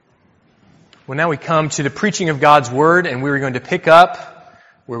Well, now we come to the preaching of God's Word, and we're going to pick up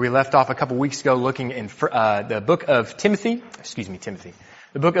where we left off a couple weeks ago, looking in the book of Timothy.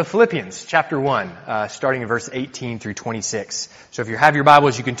 The book of Philippians, chapter 1, starting in verse 18 through 26. So if you have your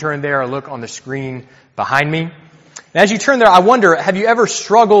Bibles, you can turn there or look on the screen behind me. And as you turn there, I wonder, have you ever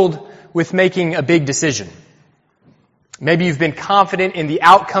struggled with making a big decision? Maybe you've been confident in the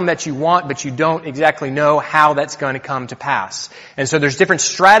outcome that you want, but you don't exactly know how that's going to come to pass. And so there's different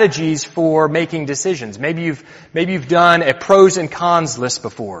strategies for making decisions. Maybe you've done a pros and cons list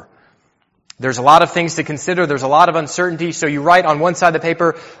before. There's a lot of things to consider. There's a lot of uncertainty. So you write on one side of the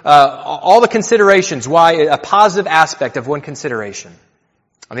paper all the considerations, why a positive aspect of one consideration.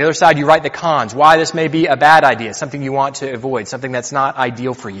 On the other side, you write the cons, why this may be a bad idea, something you want to avoid, something that's not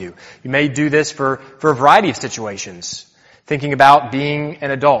ideal for you. You may do this for a variety of situations. Thinking about being an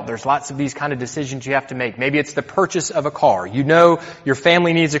adult, there's lots of these kind of decisions you have to make. Maybe it's the purchase of a car. You know your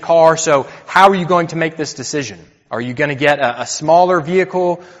family needs a car, so how are you going to make this decision? Are you going to get a smaller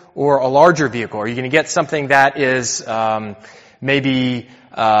vehicle or a larger vehicle? Are you going to get something that is maybe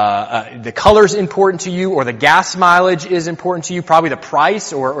the color's important to you, or the gas mileage is important to you? Probably the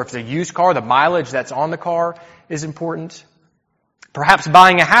price, or if it's a used car, the mileage that's on the car is important. Perhaps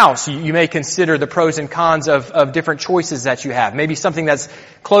buying a house, you may consider the pros and cons of different choices that you have. Maybe something that's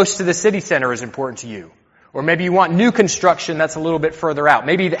close to the city center is important to you. Or maybe you want new construction that's a little bit further out.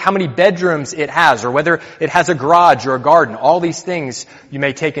 Maybe how many bedrooms it has, or whether it has a garage or a garden. All these things you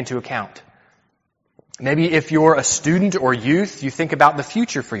may take into account. Maybe if you're a student or youth, you think about the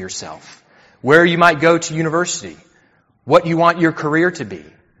future for yourself. Where you might go to university. What you want your career to be.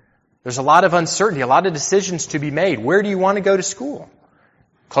 There's a lot of uncertainty, a lot of decisions to be made. Where do you want to go to school?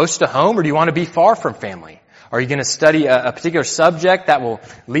 Close to home, or do you want to be far from family? Are you going to study a particular subject that will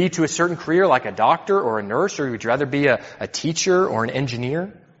lead to a certain career, like a doctor or a nurse, or would you rather be a teacher or an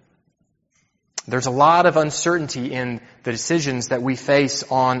engineer? There's a lot of uncertainty in the decisions that we face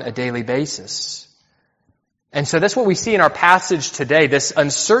on a daily basis. And so that's what we see in our passage today, this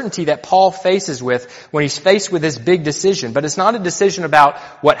uncertainty that Paul faces with when he's faced with this big decision. But it's not a decision about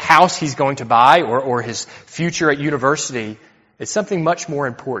what house he's going to buy or his future at university. It's something much more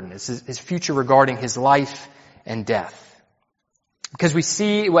important. It's his future regarding his life and death. Because we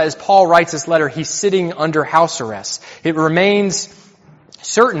see, as Paul writes this letter, he's sitting under house arrest. It remains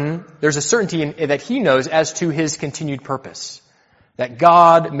certain, there's a certainty that he knows as to his continued purpose, that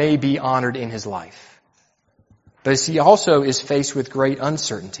God may be honored in his life. But he also is faced with great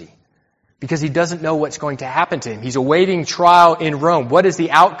uncertainty because he doesn't know what's going to happen to him. He's awaiting trial in Rome. What is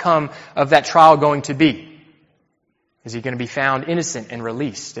the outcome of that trial going to be? Is he going to be found innocent and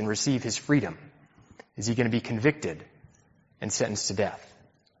released and receive his freedom? Is he going to be convicted and sentenced to death?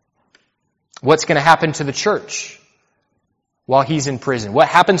 What's going to happen to the church while he's in prison? What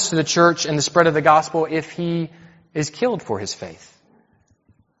happens to the church and the spread of the gospel if he is killed for his faith?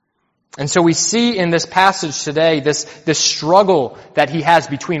 And so we see in this passage today this struggle that he has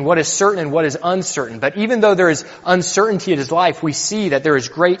between what is certain and what is uncertain. But even though there is uncertainty in his life, we see that there is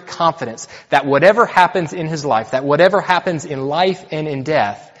great confidence that whatever happens in his life, that whatever happens in life and in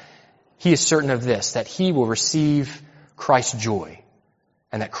death, he is certain of this, that he will receive Christ's joy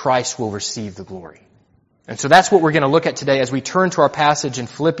and that Christ will receive the glory. And so that's what we're going to look at today as we turn to our passage in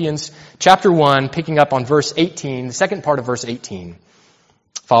Philippians chapter 1, picking up on verse 18, the second part of verse 18.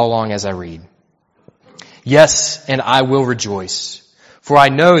 Follow along as I read. Yes, and I will rejoice, for I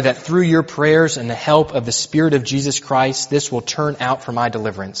know that through your prayers and the help of the Spirit of Jesus Christ, this will turn out for my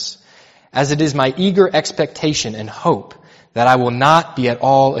deliverance, as it is my eager expectation and hope that I will not be at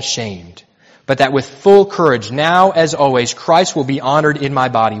all ashamed, but that with full courage, now as always, Christ will be honored in my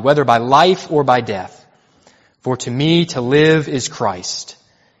body, whether by life or by death. For to me to live is Christ,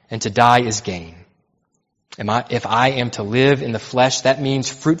 and to die is gain. If I am to live in the flesh, that means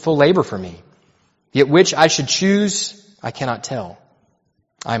fruitful labor for me. Yet which I should choose, I cannot tell.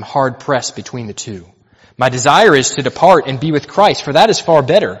 I am hard pressed between the two. My desire is to depart and be with Christ, for that is far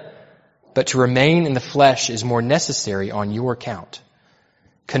better. But to remain in the flesh is more necessary on your account.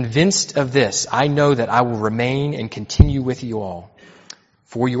 Convinced of this, I know that I will remain and continue with you all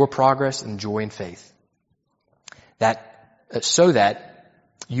for your progress and joy and faith, so that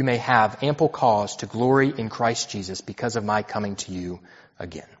you may have ample cause to glory in Christ Jesus because of my coming to you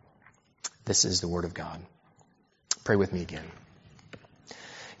again. This is the word of God. Pray with me again.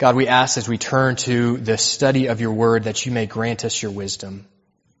 God, we ask as we turn to the study of your word that you may grant us your wisdom,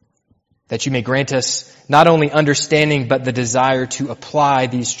 that you may grant us not only understanding but the desire to apply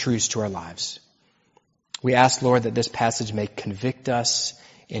these truths to our lives. We ask, Lord, that this passage may convict us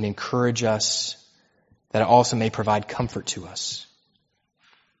and encourage us, that it also may provide comfort to us.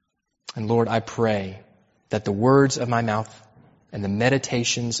 And Lord, I pray that the words of my mouth and the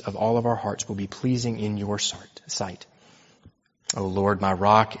meditations of all of our hearts will be pleasing in your sight. O Lord, my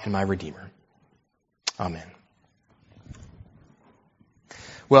rock and my redeemer. Amen.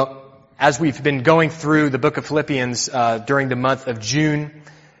 Well, as we've been going through the book of Philippians during the month of June,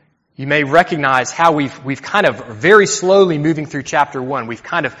 you may recognize how we've kind of very slowly moving through chapter 1. We've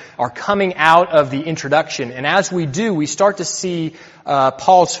kind of are coming out of the introduction. And as we do, we start to see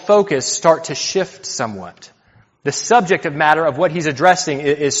Paul's focus start to shift somewhat. The subject of matter of what he's addressing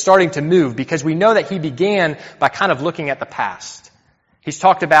is starting to move because we know that he began by kind of looking at the past. He's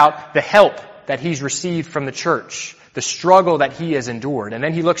talked about the help that he's received from the church, the struggle that he has endured. And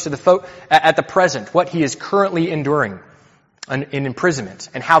then he looks to at the present, what he is currently enduring in imprisonment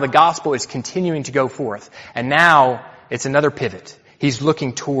and how the gospel is continuing to go forth. And now it's another pivot. He's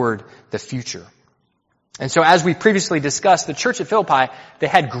looking toward the future. And so as we previously discussed, the church at Philippi, they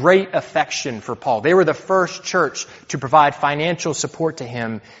had great affection for Paul. They were the first church to provide financial support to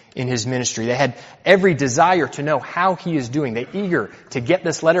him in his ministry. They had every desire to know how he is doing. They're eager to get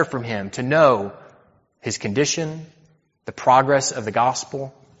this letter from him, to know his condition, the progress of the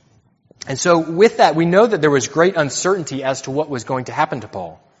gospel. And so with that, we know that there was great uncertainty as to what was going to happen to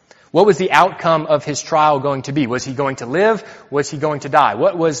Paul. What was the outcome of his trial going to be? Was he going to live? Was he going to die?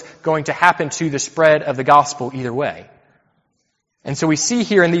 What was going to happen to the spread of the gospel either way? And so we see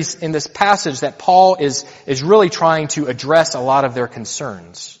here in this passage that Paul is really trying to address a lot of their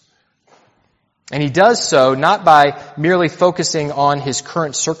concerns. And he does so not by merely focusing on his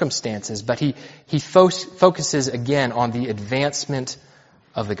current circumstances, but he focuses again on the advancement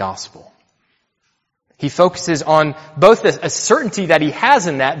of the gospel. He focuses on both a certainty that he has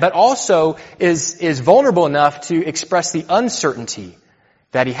in that, but also is vulnerable enough to express the uncertainty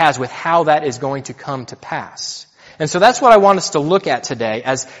that he has with how that is going to come to pass. And so that's what I want us to look at today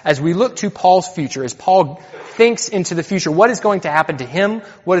as we look to Paul's future, as Paul thinks into the future. What is going to happen to him?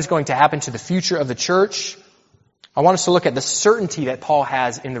 What is going to happen to the future of the church? I want us to look at the certainty that Paul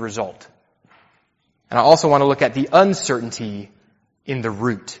has in the result. And I also want to look at the uncertainty in the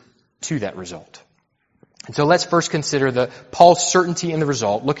route to that result. And so let's first consider Paul's certainty in the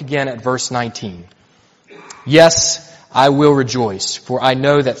result. Look again at verse 19. Yes, I will rejoice, for I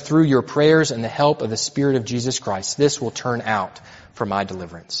know that through your prayers and the help of the Spirit of Jesus Christ, this will turn out for my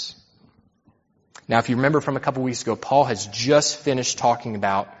deliverance. Now, if you remember from a couple weeks ago, Paul has just finished talking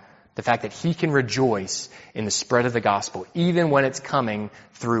about the fact that he can rejoice in the spread of the gospel, even when it's coming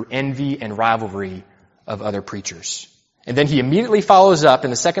through envy and rivalry of other preachers. And then he immediately follows up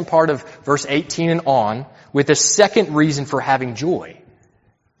in the second part of verse 18 and on with a second reason for having joy.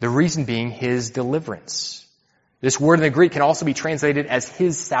 The reason being his deliverance. This word in the Greek can also be translated as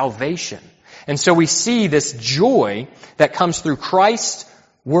his salvation. And so we see this joy that comes through Christ's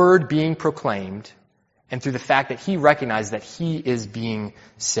word being proclaimed and through the fact that he recognized that he is being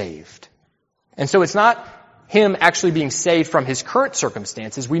saved. And so it's not him actually being saved from his current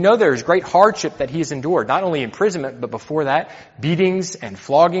circumstances. We know there is great hardship that he has endured, not only imprisonment, but before that, beatings and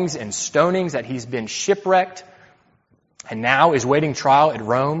floggings and stonings, that he's been shipwrecked and now is waiting trial at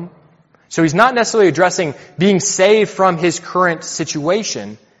Rome. So he's not necessarily addressing being saved from his current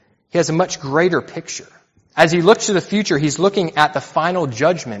situation. He has a much greater picture. As he looks to the future, he's looking at the final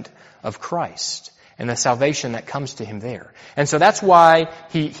judgment of Christ and the salvation that comes to him there. And so that's why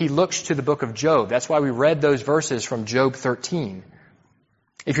he looks to the book of Job. That's why we read those verses from Job 13.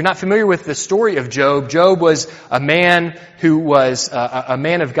 If you're not familiar with the story of Job, Job was a man who was a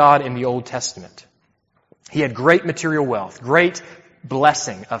man of God in the Old Testament. He had great material wealth, great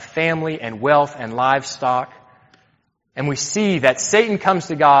blessing of family and wealth and livestock. And we see that Satan comes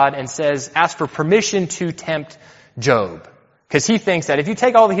to God and asks for permission to tempt Job. Because he thinks that if you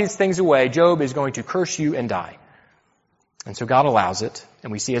take all these things away, Job is going to curse you and die. And so God allows it.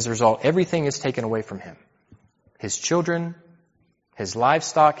 And we see as a result, everything is taken away from him. His children, his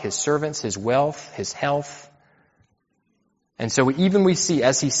livestock, his servants, his wealth, his health. And so we see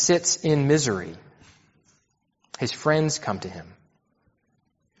as he sits in misery, his friends come to him.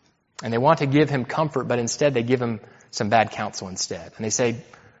 And they want to give him comfort, but instead they give him some bad counsel instead. And they say,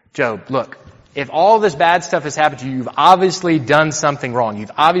 Job, look, if all this bad stuff has happened to you, you've obviously done something wrong.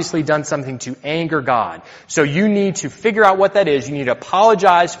 You've obviously done something to anger God. So you need to figure out what that is. You need to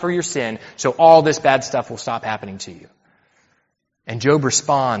apologize for your sin so all this bad stuff will stop happening to you. And Job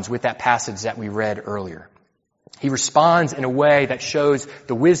responds with that passage that we read earlier. He responds in a way that shows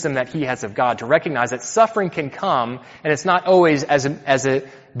the wisdom that he has of God to recognize that suffering can come, and it's not always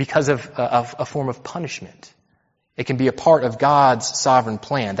because of a form of punishment. It can be a part of God's sovereign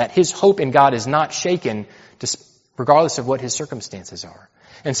plan, that his hope in God is not shaken regardless of what his circumstances are.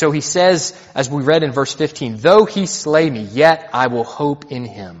 And so he says, as we read in verse 15, though he slay me, yet I will hope in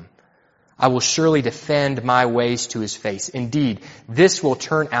him. I will surely defend my ways to his face. Indeed, this will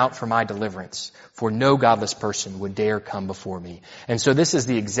turn out for my deliverance, for no godless person would dare come before me. And so this is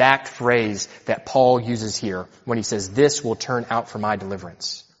the exact phrase that Paul uses here when he says, this will turn out for my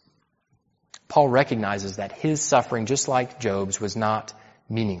deliverance. Paul recognizes that his suffering, just like Job's, was not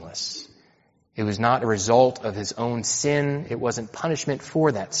meaningless. It was not a result of his own sin. It wasn't punishment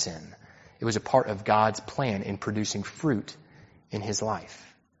for that sin. It was a part of God's plan in producing fruit in his life.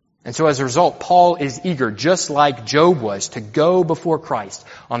 And so as a result, Paul is eager, just like Job was, to go before Christ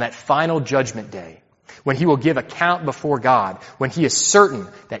on that final judgment day, when he will give account before God, when he is certain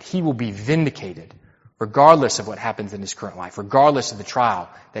that he will be vindicated, regardless of what happens in his current life, regardless of the trial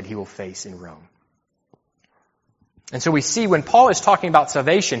that he will face in Rome. And so we see when Paul is talking about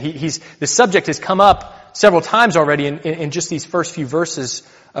salvation, the subject has come up several times already in just these first few verses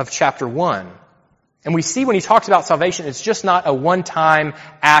of chapter 1. And we see when he talks about salvation, it's just not a one-time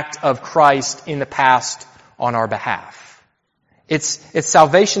act of Christ in the past on our behalf. It's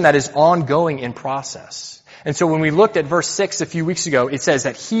salvation that is ongoing in process. And so when we looked at verse 6 a few weeks ago, it says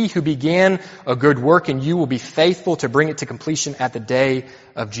that he who began a good work in you will be faithful to bring it to completion at the day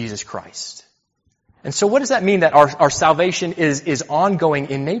of Jesus Christ. And so what does that mean that our salvation is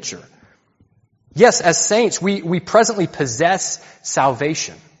ongoing in nature? Yes, as saints, we presently possess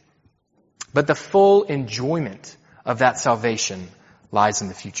salvation. But the full enjoyment of that salvation lies in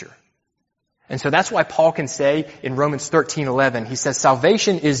the future. And so that's why Paul can say in Romans 13:11, he says,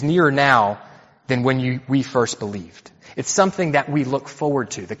 salvation is nearer now than when we first believed. It's something that we look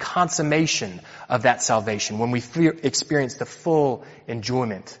forward to, the consummation of that salvation, when we experience the full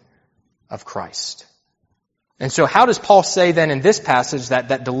enjoyment of Christ. And so how does Paul say then in this passage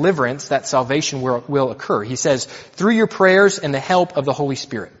that deliverance, that salvation will occur? He says, through your prayers and the help of the Holy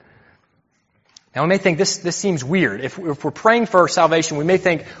Spirit. Now we may think this seems weird. If we're praying for salvation, we may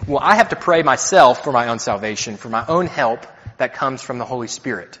think, well, I have to pray myself for my own salvation, for my own help that comes from the Holy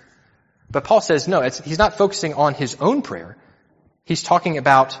Spirit. But Paul says, no, he's not focusing on his own prayer. He's talking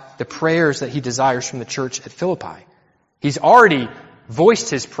about the prayers that he desires from the church at Philippi. He's already voiced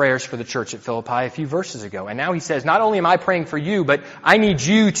his prayers for the church at Philippi a few verses ago. And now he says, not only am I praying for you, but I need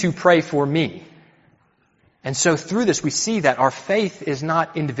you to pray for me. And so through this, we see that our faith is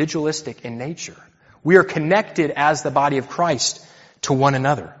not individualistic in nature. We are connected as the body of Christ to one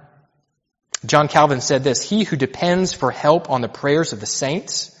another. John Calvin said this, he who depends for help on the prayers of the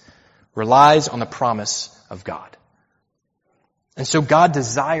saints relies on the promise of God. And so God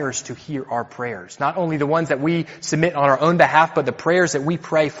desires to hear our prayers, not only the ones that we submit on our own behalf, but the prayers that we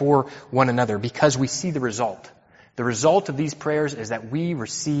pray for one another, because we see the result. The result of these prayers is that we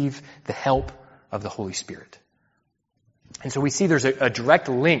receive the help of the Holy Spirit. And so we see there's a direct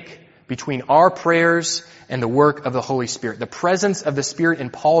link between our prayers and the work of the Holy Spirit. The presence of the Spirit in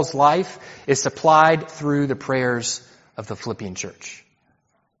Paul's life is supplied through the prayers of the Philippian church.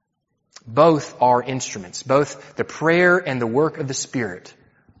 Both are instruments. Both the prayer and the work of the Spirit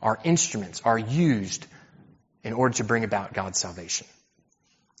are instruments, are used in order to bring about God's salvation.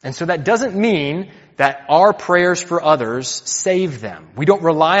 And so that doesn't mean that our prayers for others save them. We don't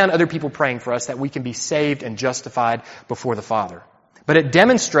rely on other people praying for us that we can be saved and justified before the Father. But it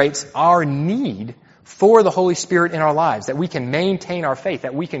demonstrates our need for the Holy Spirit in our lives, that we can maintain our faith,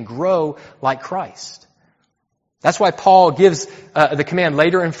 that we can grow like Christ. That's why Paul gives the command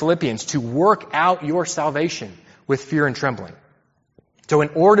later in Philippians to work out your salvation with fear and trembling. So in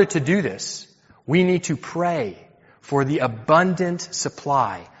order to do this, we need to pray for the abundant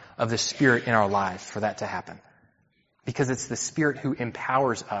supply of the Spirit in our lives for that to happen. Because it's the Spirit who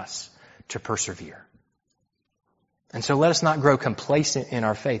empowers us to persevere. And so let us not grow complacent in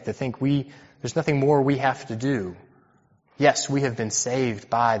our faith to think there's nothing more we have to do. Yes, we have been saved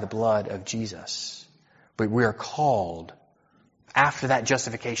by the blood of Jesus. But we are called after that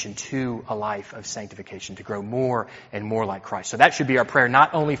justification to a life of sanctification, to grow more and more like Christ. So that should be our prayer,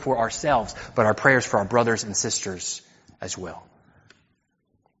 not only for ourselves, but our prayers for our brothers and sisters as well.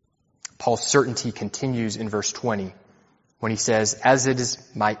 Paul's certainty continues in verse 20 when he says, as it is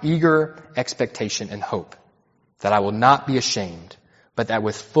my eager expectation and hope that I will not be ashamed, but that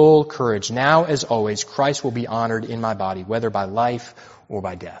with full courage, now as always, Christ will be honored in my body, whether by life or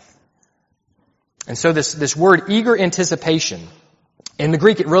by death. And so this word eager anticipation, in the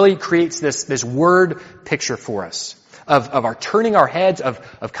Greek, it really creates this word picture for us of our turning our heads,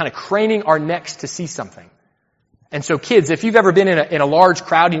 of kind of craning our necks to see something. And so kids, if you've ever been in a large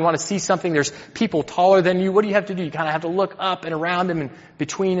crowd and you want to see something, there's people taller than you, what do you have to do? You kind of have to look up and around them and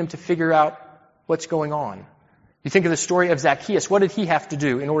between them to figure out what's going on. You think of the story of Zacchaeus. What did he have to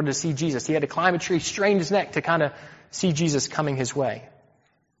do in order to see Jesus? He had to climb a tree, strain his neck to kind of see Jesus coming his way.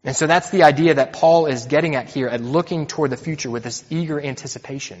 And so that's the idea that Paul is getting at here, at looking toward the future with this eager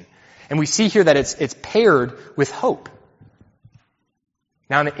anticipation. And we see here that it's paired with hope.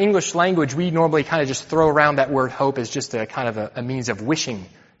 Now in the English language, we normally kind of just throw around that word hope as just a kind of a means of wishing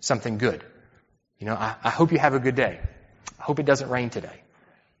something good. You know, I hope you have a good day. I hope it doesn't rain today.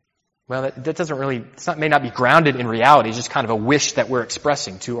 Well, that doesn't really, may not be grounded in reality. It's just kind of a wish that we're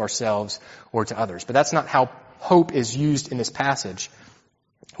expressing to ourselves or to others. But that's not how hope is used in this passage.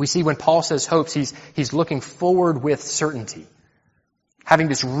 We see when Paul says hopes, he's looking forward with certainty, having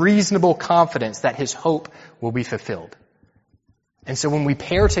this reasonable confidence that his hope will be fulfilled. And so when we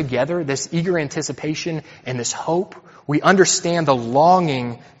pair together this eager anticipation and this hope, we understand the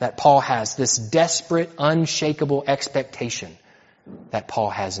longing that Paul has, this desperate, unshakable expectation that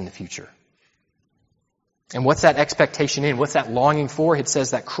Paul has in the future. And what's that expectation in? What's that longing for? It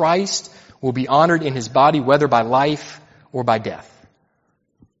says that Christ will be honored in his body, whether by life or by death.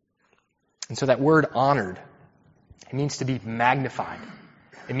 And so that word honored, it means to be magnified.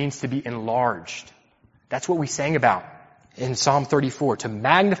 It means to be enlarged. That's what we sang about in Psalm 34, to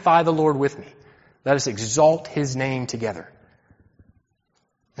magnify the Lord with me. Let us exalt his name together.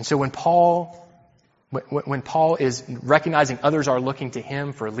 And so when Paul is recognizing others are looking to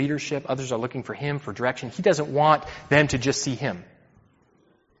him for leadership, others are looking for him for direction, he doesn't want them to just see him.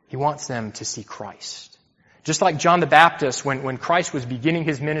 He wants them to see Christ. Just like John the Baptist, when Christ was beginning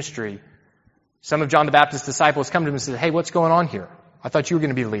his ministry, some of John the Baptist's disciples come to him and say, hey, what's going on here? I thought you were going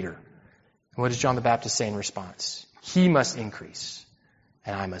to be the leader. And what does John the Baptist say in response? He must increase,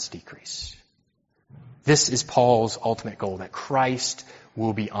 and I must decrease. This is Paul's ultimate goal, that Christ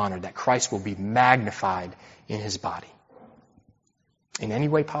will be honored, that Christ will be magnified in his body. In any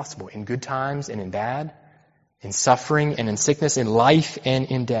way possible, in good times and in bad, in suffering and in sickness, in life and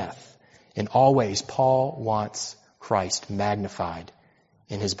in death. In all ways, Paul wants Christ magnified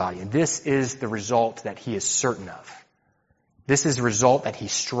in his body. And this is the result that he is certain of. This is the result that he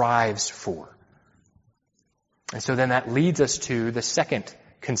strives for. And so then that leads us to the second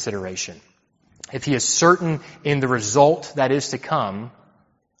consideration. If he is certain in the result that is to come,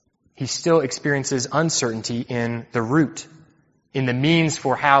 he still experiences uncertainty in the route, in the means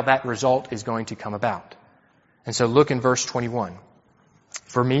for how that result is going to come about. And so look in verse 21.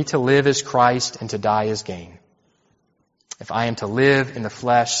 For me to live is Christ and to die is gain. If I am to live in the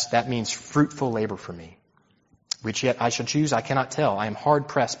flesh, that means fruitful labor for me. Which yet I shall choose, I cannot tell. I am hard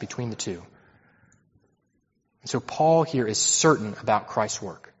pressed between the two. And so Paul here is certain about Christ's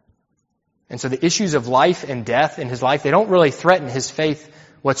work. And so the issues of life and death in his life, they don't really threaten his faith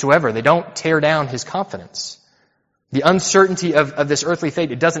whatsoever. They don't tear down his confidence. The uncertainty of this earthly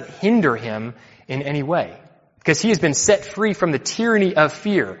fate, it doesn't hinder him in any way. Because he has been set free from the tyranny of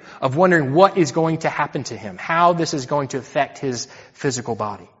fear, of wondering what is going to happen to him, how this is going to affect his physical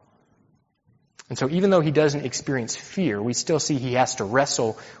body. And so even though he doesn't experience fear, we still see he has to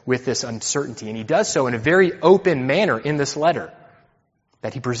wrestle with this uncertainty. And he does so in a very open manner in this letter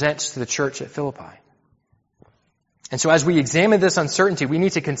that he presents to the church at Philippi. And so as we examine this uncertainty, we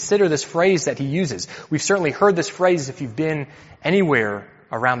need to consider this phrase that he uses. We've certainly heard this phrase if you've been anywhere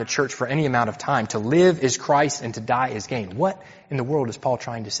around the church for any amount of time. To live is Christ and to die is gain. What in the world is Paul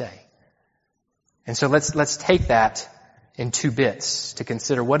trying to say? And so let's take that in two bits to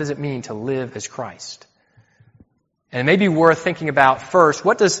consider what does it mean to live as Christ. And it may be worth thinking about first,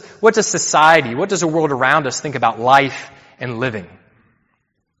 what does society, what does the world around us think about life and living?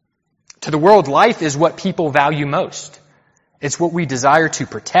 To the world, life is what people value most. It's what we desire to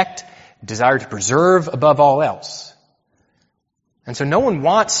protect, desire to preserve above all else. And so no one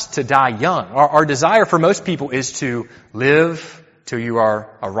wants to die young. Our desire for most people is to live till you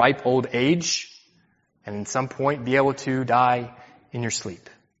are a ripe old age, and at some point be able to die in your sleep.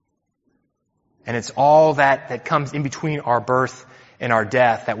 And it's all that comes in between our birth and our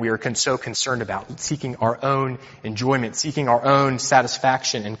death that we are so concerned about, seeking our own enjoyment, seeking our own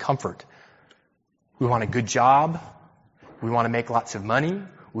satisfaction and comfort. We want a good job. We want to make lots of money.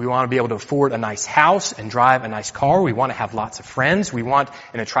 We want to be able to afford a nice house and drive a nice car. We want to have lots of friends. We want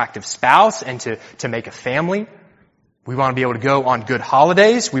an attractive spouse and to make a family. We want to be able to go on good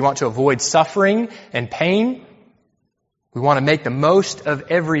holidays. We want to avoid suffering and pain. We want to make the most of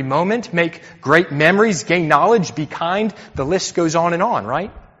every moment, make great memories, gain knowledge, be kind. The list goes on,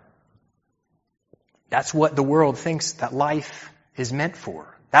 right? That's what the world thinks that life is meant for.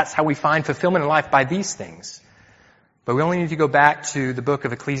 That's how we find fulfillment in life, by these things. But we only need to go back to the book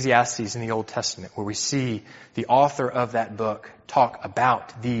of Ecclesiastes in the Old Testament, where we see the author of that book talk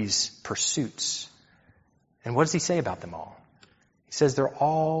about these pursuits. And what does he say about them all? He says they're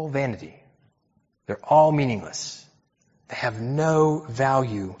all vanity. They're all meaningless. They have no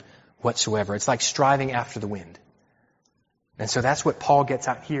value whatsoever. It's like striving after the wind. And so that's what Paul gets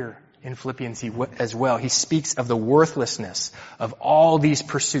out here in Philippians as well. He speaks of the worthlessness of all these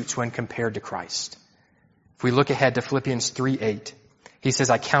pursuits when compared to Christ. If we look ahead to Philippians 3:8, he says,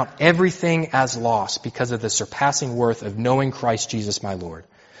 I count everything as loss because of the surpassing worth of knowing Christ Jesus my Lord.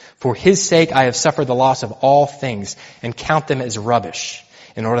 For his sake I have suffered the loss of all things and count them as rubbish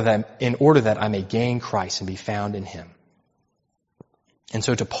in order that I may gain Christ and be found in him. And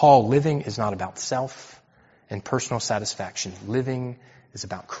so to Paul, living is not about self and personal satisfaction. Living is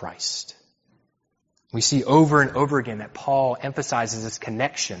about Christ. We see over and over again that Paul emphasizes this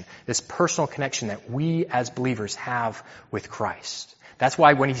connection, this personal connection that we as believers have with Christ. That's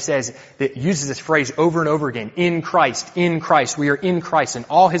why when he says, that uses this phrase over and over again, in Christ, we are in Christ. In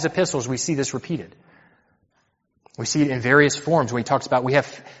all his epistles, we see this repeated. We see it in various forms when he talks about we have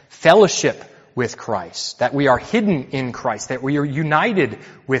fellowship with Christ, that we are hidden in Christ, that we are united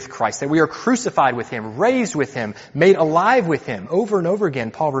with Christ, that we are crucified with him, raised with him, made alive with him. Over and over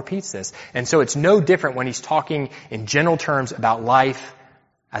again, Paul repeats this. And so it's no different when he's talking in general terms about life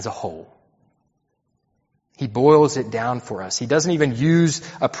as a whole. He boils it down for us. He doesn't even use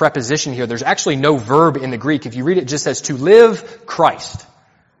a preposition here. There's actually no verb in the Greek. If you read it, it just says to live Christ.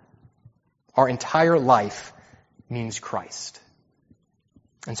 Our entire life means Christ.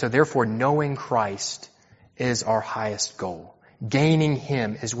 And so therefore, knowing Christ is our highest goal. Gaining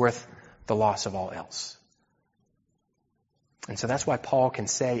him is worth the loss of all else. And so that's why Paul can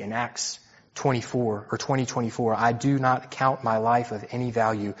say in Acts 20:24, I do not count my life of any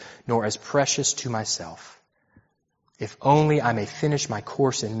value, nor as precious to myself, if only I may finish my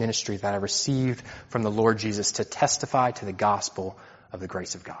course in ministry that I received from the Lord Jesus to testify to the gospel of the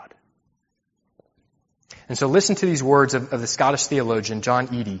grace of God. And so listen to these words of the Scottish theologian John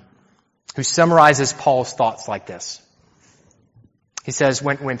Eadie, who summarizes Paul's thoughts like this. He says,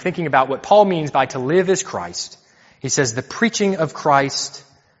 when thinking about what Paul means by to live is Christ, he says, the preaching of Christ,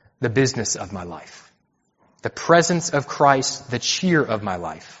 the business of my life. The presence of Christ, the cheer of my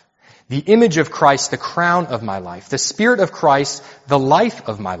life. The image of Christ, the crown of my life. The Spirit of Christ, the life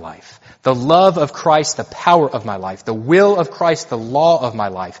of my life. The love of Christ, the power of my life. The will of Christ, the law of my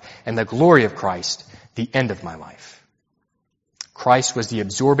life. And the glory of Christ, the end of my life. Christ was the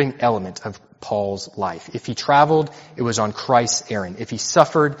absorbing element of Paul's life. If he traveled, it was on Christ's errand. If he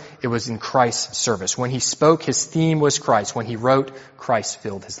suffered, it was in Christ's service. When he spoke, his theme was Christ. When he wrote, Christ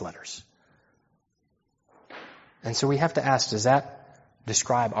filled his letters. And so we have to ask, does that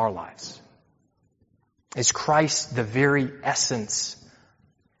describe our lives? Is Christ the very essence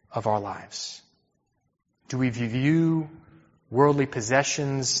of our lives? Do we view worldly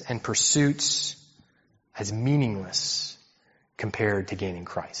possessions and pursuits as meaningless compared to gaining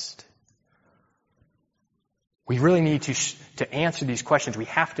Christ? We really need to answer these questions. We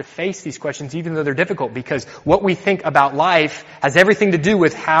have to face these questions even though they're difficult, because what we think about life has everything to do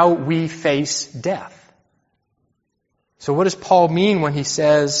with how we face death. So what does Paul mean when he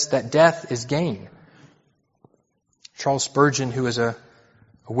says that death is gain? Charles Spurgeon, who was a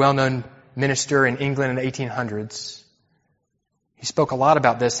well-known minister in England in the 1800s, he spoke a lot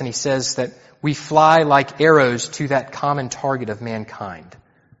about this, and he says that we fly like arrows to that common target of mankind,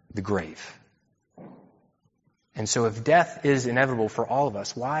 the grave. And so if death is inevitable for all of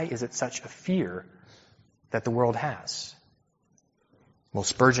us, why is it such a fear that the world has? Well,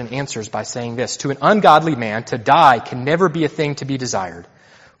 Spurgeon answers by saying this: to an ungodly man, to die can never be a thing to be desired.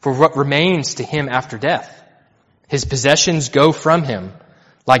 For what remains to him after death? His possessions go from him,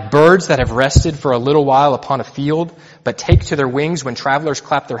 like birds that have rested for a little while upon a field, but take to their wings when travelers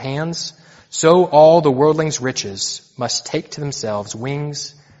clap their hands. So all the worldling's riches must take to themselves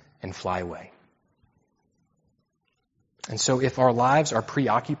wings and fly away. And so if our lives are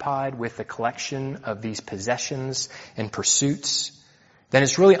preoccupied with the collection of these possessions and pursuits, then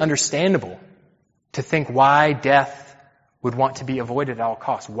it's really understandable to think why death would want to be avoided at all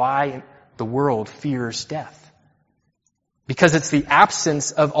costs, why the world fears death. Because it's the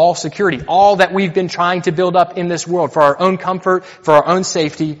absence of all security. All that we've been trying to build up in this world for our own comfort, for our own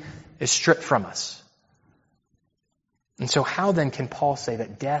safety, is stripped from us. And so how then can Paul say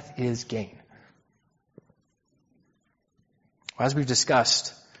that death is gain? Well, as we've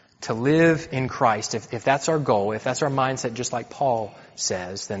discussed, to live in Christ, if that's our goal, if that's our mindset, just like Paul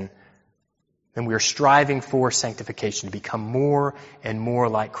says, then we are striving for sanctification, to become more and more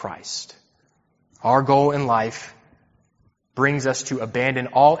like Christ. Our goal in life brings us to abandon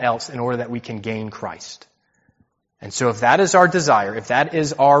all else in order that we can gain Christ. And so if that is our desire, if that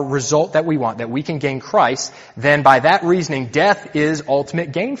is our result that we want, that we can gain Christ, then by that reasoning, death is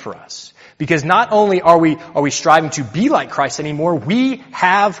ultimate gain for us. Because not only are we striving to be like Christ anymore, we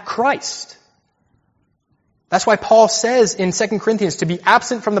have Christ. That's why Paul says in 2 Corinthians, to be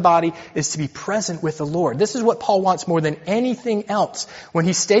absent from the body is to be present with the Lord. This is what Paul wants more than anything else. When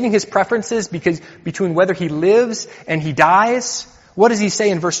he's stating his preferences between whether he lives and he dies, what does he say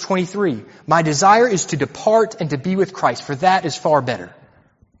in verse 23? My desire is to depart and to be with Christ, for that is far better.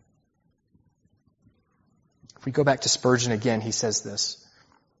 If we go back to Spurgeon again, he says this.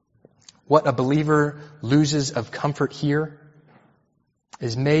 What a believer loses of comfort here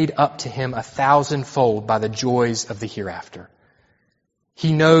is made up to him 1,000-fold by the joys of the hereafter.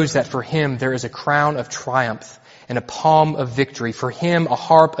 He knows that for him there is a crown of triumph and a palm of victory. For him a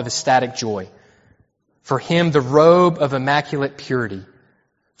harp of ecstatic joy. For him the robe of immaculate purity.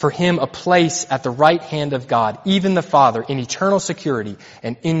 For him a place at the right hand of God, even the Father, in eternal security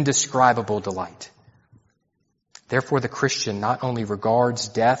and indescribable delight. Therefore the Christian not only regards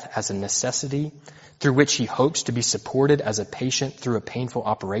death as a necessity through which he hopes to be supported as a patient through a painful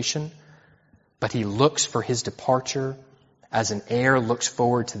operation, but he looks for his departure as an heir looks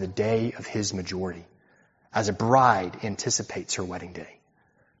forward to the day of his majority, as a bride anticipates her wedding day.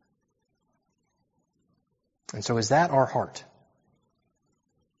 And so is that our heart?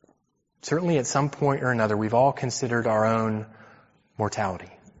 Certainly at some point or another, we've all considered our own mortality.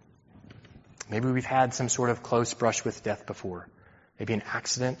 Maybe we've had some sort of close brush with death before. Maybe an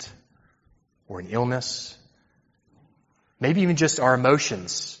accident or an illness. Maybe even just our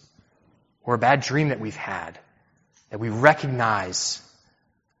emotions or a bad dream that we've had, that we recognize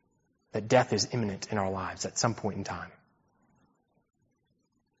that death is imminent in our lives at some point in time.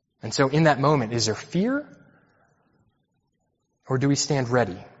 And so in that moment, is there fear? Or do we stand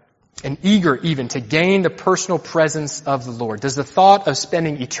ready and eager even to gain the personal presence of the Lord? Does the thought of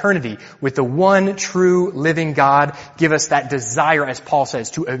spending eternity with the one true living God give us that desire, as Paul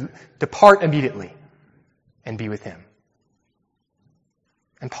says, to depart immediately and be with Him?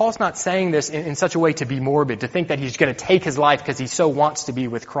 And Paul's not saying this in such a way to be morbid, to think that he's going to take his life because he so wants to be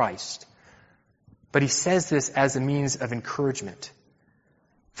with Christ. But he says this as a means of encouragement.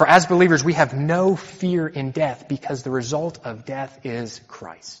 For as believers, we have no fear in death because the result of death is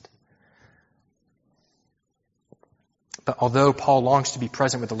Christ. But although Paul longs to be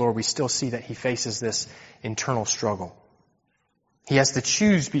present with the Lord, we still see that he faces this internal struggle. He has to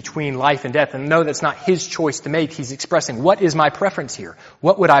choose between life and death, and know that's not his choice to make. He's expressing, what is my preference here?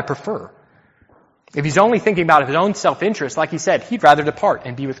 What would I prefer? If he's only thinking about his own self-interest, like he said, he'd rather depart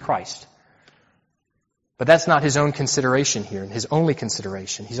and be with Christ. But that's not his own consideration here, his only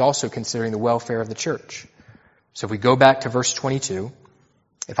consideration. He's also considering the welfare of the church. So if we go back to verse 22,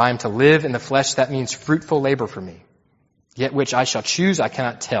 if I am to live in the flesh, that means fruitful labor for me. Yet which I shall choose, I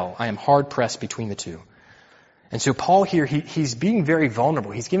cannot tell. I am hard pressed between the two. And so Paul here, he's being very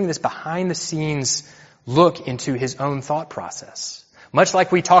vulnerable. He's giving this behind the scenes look into his own thought process. Much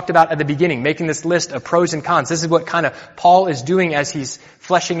like we talked about at the beginning, making this list of pros and cons. This is what kind of Paul is doing as he's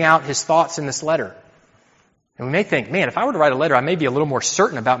fleshing out his thoughts in this letter. And we may think, man, if I were to write a letter, I may be a little more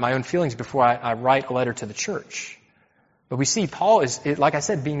certain about my own feelings before I write a letter to the church. But we see Paul is, like I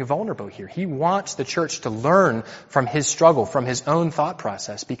said, being vulnerable here. He wants the church to learn from his struggle, from his own thought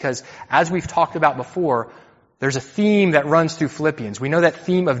process. Because as we've talked about before, there's a theme that runs through Philippians. We know that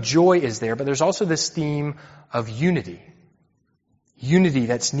theme of joy is there, but there's also this theme of unity. Unity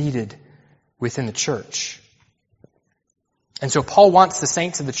that's needed within the church. And so Paul wants the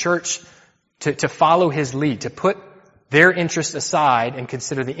saints of the church to follow his lead, to put their interests aside and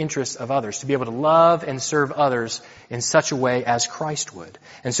consider the interests of others, to be able to love and serve others in such a way as Christ would.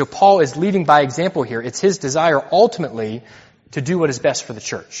 And so Paul is leading by example here. It's his desire ultimately to do what is best for the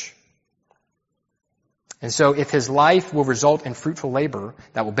church. And so if his life will result in fruitful labor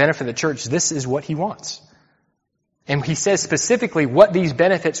that will benefit the church, this is what he wants. And he says specifically what these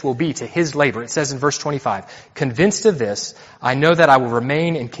benefits will be to his labor. It says in verse 25, convinced of this, I know that I will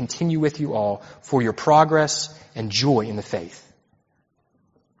remain and continue with you all for your progress and joy in the faith.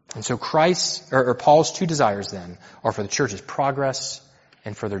 And so Paul's two desires then are for the church's progress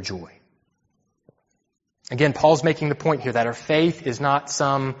and for their joy. Again, Paul's making the point here that our faith is not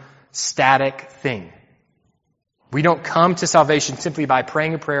some static thing. We don't come to salvation simply by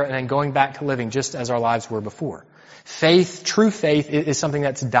praying a prayer and then going back to living just as our lives were before. Faith, true faith, is something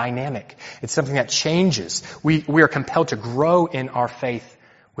that's dynamic. It's something that changes. We are compelled to grow in our faith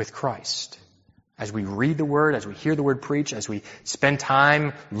with Christ. As we read the Word, as we hear the Word preached, as we spend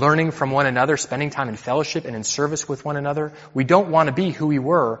time learning from one another, spending time in fellowship and in service with one another, we don't want to be who we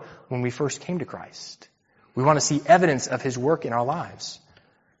were when we first came to Christ. We want to see evidence of His work in our lives.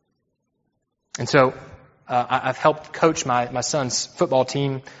 And so I've helped coach my son's football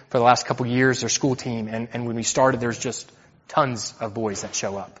team for the last couple years, their school team. And when we started, there's just tons of boys that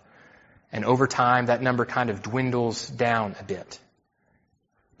show up. And over time, that number kind of dwindles down a bit.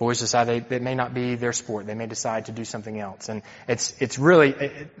 Boys decide it may not be their sport. They may decide to do something else. And it's really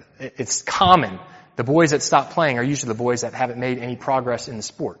common. The boys that stop playing are usually the boys that haven't made any progress in the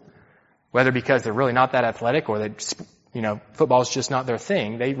sport. Whether because they're really not that athletic or football is just not their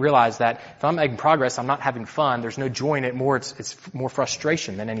thing. They realize that if I'm making progress, I'm not having fun. There's no joy in it. It's more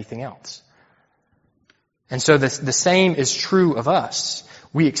frustration than anything else. And so the same is true of us.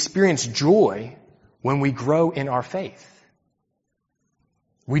 We experience joy when we grow in our faith.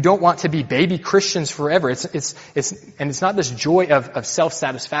 We don't want to be baby Christians forever. It's not this joy of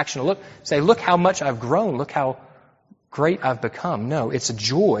self-satisfaction. Look how much I've grown. Look how great I've become. No, it's a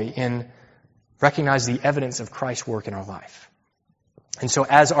joy in recognizing the evidence of Christ's work in our life. And so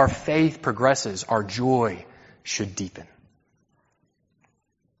as our faith progresses, our joy should deepen.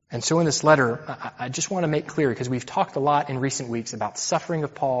 And so in this letter, I just want to make clear, because we've talked a lot in recent weeks about suffering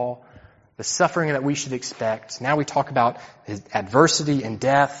of Paul, the suffering that we should expect. Now we talk about his adversity and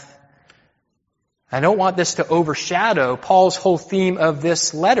death. I don't want this to overshadow Paul's whole theme of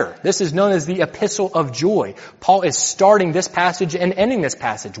this letter. This is known as the Epistle of Joy. Paul is starting this passage and ending this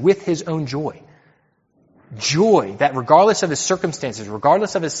passage with his own joy. Joy that regardless of his circumstances,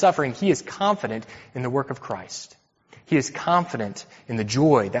 regardless of his suffering, he is confident in the work of Christ. He is confident in the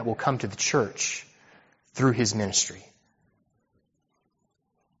joy that will come to the church through his ministry.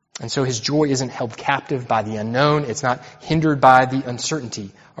 And so his joy isn't held captive by the unknown. It's not hindered by the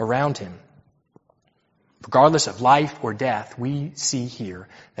uncertainty around him. Regardless of life or death, we see here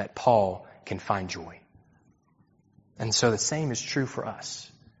that Paul can find joy. And so the same is true for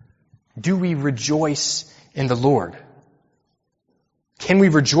us. Do we rejoice in the Lord? Can we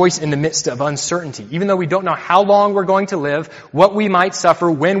rejoice in the midst of uncertainty? Even though we don't know how long we're going to live, what we might suffer,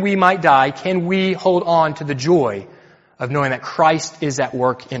 when we might die, can we hold on to the joy of knowing that Christ is at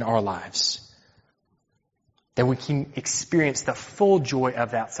work in our lives? That we can experience the full joy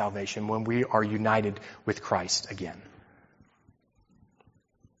of that salvation when we are united with Christ again.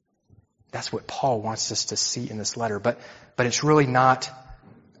 That's what Paul wants us to see in this letter. But it's really not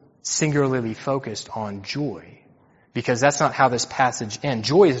singularly focused on joy, because that's not how this passage ends.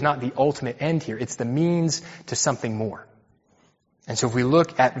 Joy is not the ultimate end here. It's the means to something more. And so if we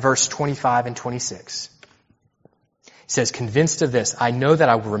look at verse 25 and 26, it says, "Convinced of this, I know that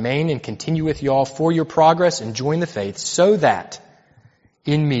I will remain and continue with you all for your progress and join the faith, so that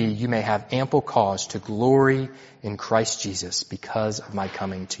in me you may have ample cause to glory in Christ Jesus because of my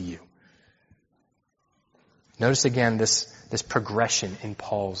coming to you." Notice again this progression in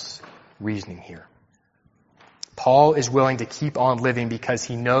Paul's reasoning here. Paul is willing to keep on living because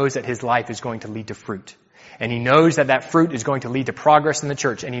he knows that his life is going to lead to fruit. And he knows that that fruit is going to lead to progress in the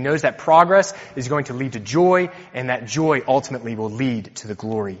church. And he knows that progress is going to lead to joy, and that joy ultimately will lead to the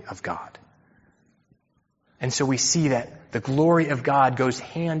glory of God. And so we see that the glory of God goes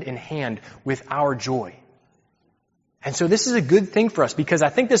hand in hand with our joy. And so this is a good thing for us, because I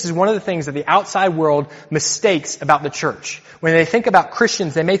think this is one of the things that the outside world mistakes about the church. When they think about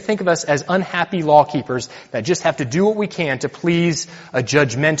Christians, they may think of us as unhappy law keepers that just have to do what we can to please a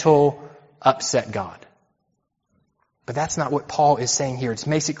judgmental, upset God. But that's not what Paul is saying here. It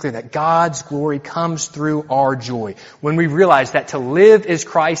makes it clear that God's glory comes through our joy. When we realize that to live is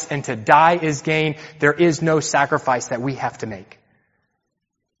Christ and to die is gain, there is no sacrifice that we have to make.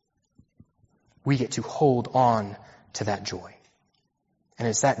 We get to hold on to that joy. And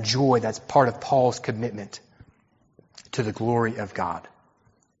it's that joy that's part of Paul's commitment to the glory of God.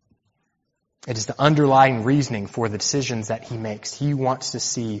 It is the underlying reasoning for the decisions that he makes. He wants to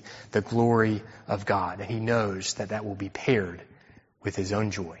see the glory of God, and he knows that that will be paired with his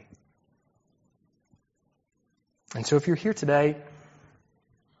own joy. And so if you're here today,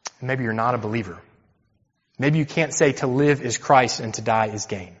 maybe you're not a believer. Maybe you can't say to live is Christ and to die is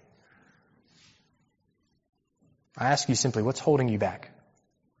gain. I ask you simply, what's holding you back?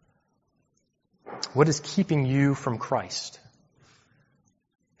 What is keeping you from Christ?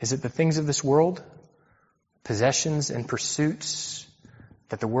 Is it the things of this world? Possessions and pursuits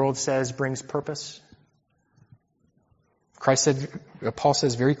that the world says brings purpose? Paul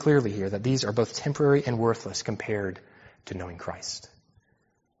says very clearly here that these are both temporary and worthless compared to knowing Christ.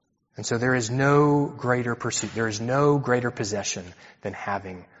 And so there is no greater pursuit, there is no greater possession than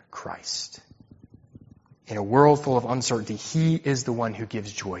having Christ. In a world full of uncertainty, he is the one who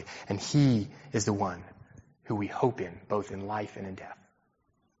gives joy, and he is the one who we hope in, both in life and in death.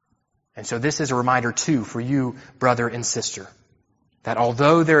 And so this is a reminder too for you, brother and sister, that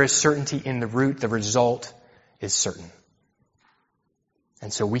although there is certainty in the root, the result is certain.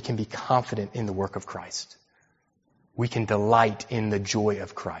 And so we can be confident in the work of Christ. We can delight in the joy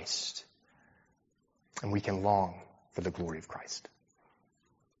of Christ. And we can long for the glory of Christ.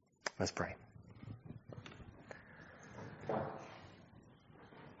 Let's pray.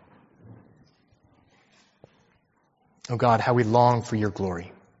 Oh God, how we long for your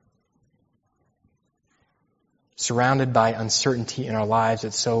glory. Surrounded by uncertainty in our lives,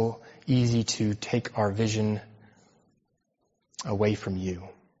 it's so easy to take our vision away from you.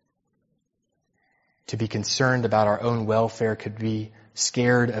 To be concerned about our own welfare, could be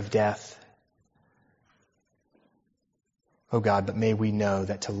scared of death. Oh God, but may we know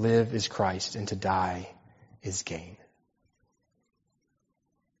that to live is Christ and to die is gain.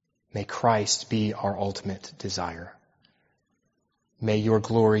 May Christ be our ultimate desire. May your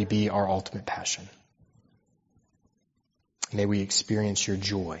glory be our ultimate passion. May we experience your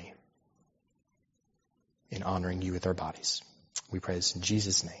joy in honoring you with our bodies. We pray this in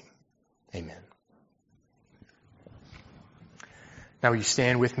Jesus' name. Amen. Now will you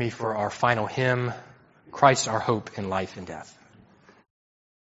stand with me for our final hymn, Christ our hope in life and death.